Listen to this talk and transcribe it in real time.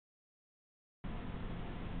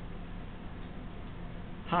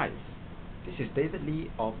Hi, this is David Lee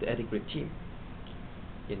of the EditGrid team.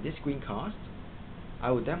 In this screencast,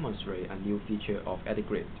 I will demonstrate a new feature of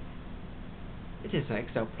EditGrid. It is an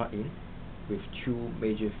Excel plugin with two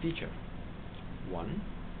major features. One,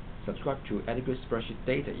 subscribe to EditGrid spreadsheet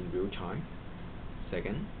data in real time.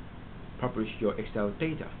 Second, publish your Excel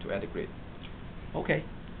data to EditGrid. Okay,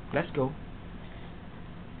 let's go.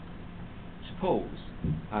 Suppose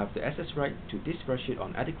I have the access right to this spreadsheet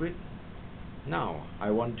on EditGrid. Now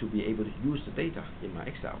I want to be able to use the data in my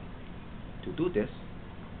Excel. To do this,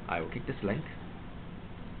 I will click this link.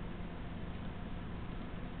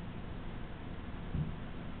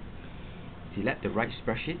 Select the right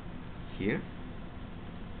spreadsheet here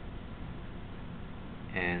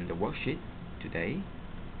and the worksheet today.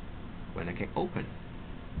 When I click open,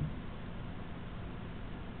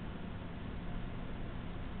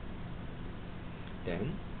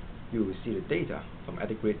 then you will see the data from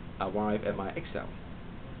EditGrid arrive at my Excel.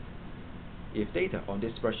 If data on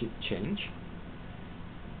this spreadsheet change,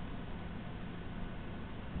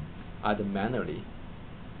 either manually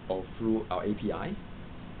or through our API,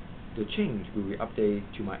 the change will be updated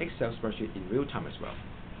to my Excel spreadsheet in real time as well.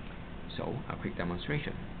 So, a quick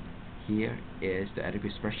demonstration. Here is the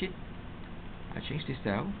EditGrid spreadsheet. I change this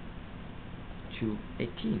cell to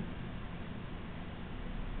 18.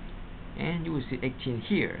 And you will see 18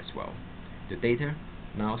 here as well. The data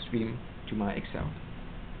now stream to my Excel.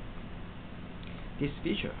 This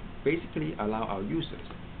feature basically allows our users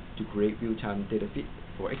to create real-time data feed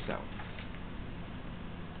for Excel.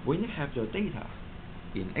 When you have your data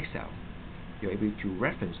in Excel, you're able to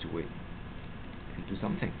reference to it and do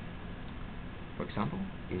something. For example,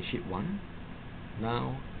 in sheet 1,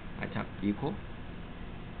 now I type equal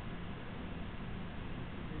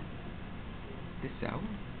this cell.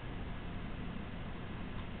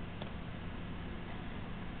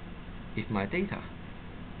 If my data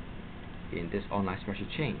in this online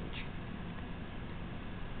spreadsheet change,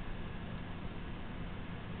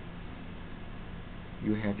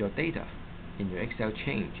 you have your data in your Excel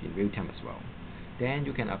change in real time as well. Then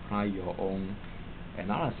you can apply your own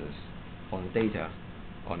analysis on the data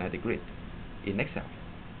on EditGrid in Excel.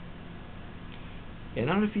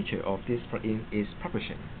 Another feature of this plugin is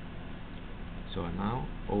publishing. So I now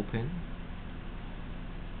open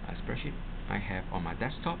a spreadsheet I have on my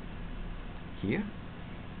desktop here,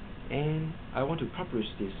 and I want to publish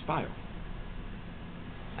this file.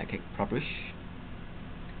 I click publish,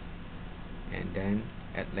 and then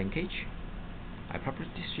at linkage, I publish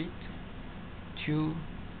this sheet to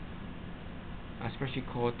a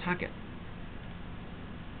spreadsheet called target,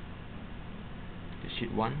 the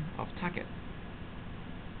sheet 1 of target.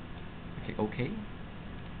 I click OK.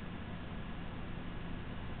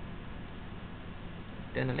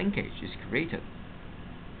 Then the linkage is created.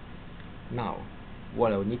 Now,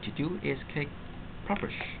 what I will need to do is click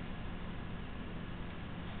publish.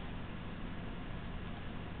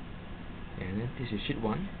 And then this is sheet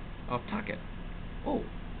 1 of target. Oh,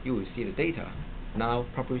 you will see the data now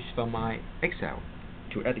published from my Excel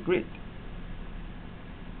to EditGrid.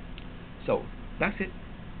 So, that's it.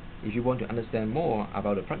 If you want to understand more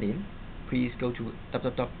about the plugin, please go to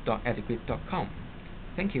www.editgrid.com.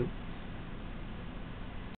 Thank you.